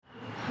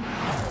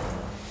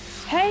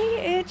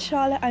it's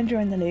Charlotte and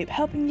you're in the Loop,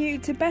 helping you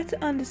to better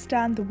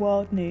understand the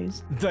world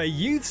news. The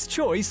Youth's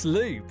Choice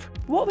Loop.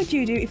 What would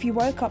you do if you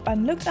woke up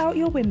and looked out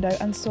your window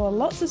and saw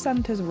lots of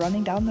Santas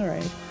running down the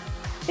road?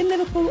 In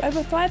Liverpool,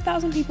 over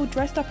 5,000 people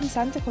dressed up in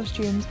Santa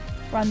costumes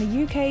ran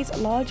the UK's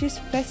largest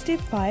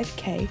festive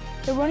 5K.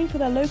 They're running for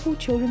their local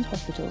children's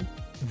hospital.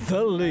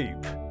 The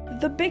Loop.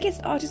 The biggest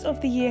artist of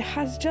the year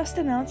has just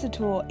announced a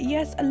tour.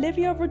 Yes,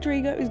 Olivia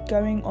Rodrigo is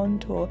going on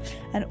tour,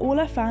 and all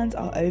her fans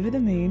are over the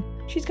moon.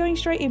 She's going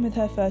straight in with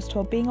her first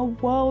tour, being a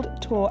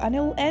world tour, and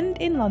it'll end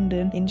in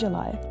London in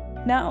July.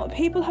 Now,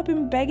 people have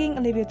been begging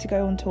Olivia to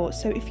go on tour,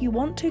 so if you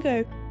want to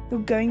go, you're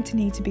going to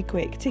need to be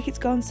quick. Tickets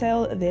go on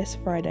sale this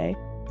Friday.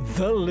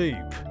 The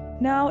Loop.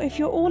 Now, if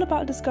you're all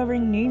about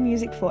discovering new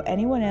music for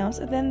anyone else,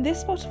 then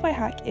this Spotify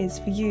hack is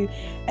for you.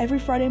 Every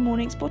Friday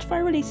morning,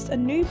 Spotify releases a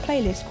new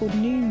playlist called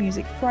New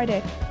Music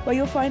Friday, where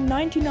you'll find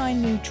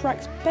 99 new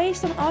tracks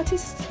based on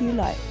artists you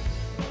like.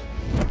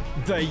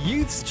 The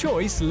Youth's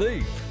Choice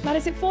Loop. That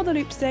is it for The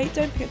Loop today.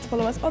 Don't forget to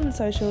follow us on the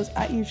socials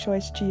at Youth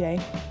Choice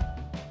GA.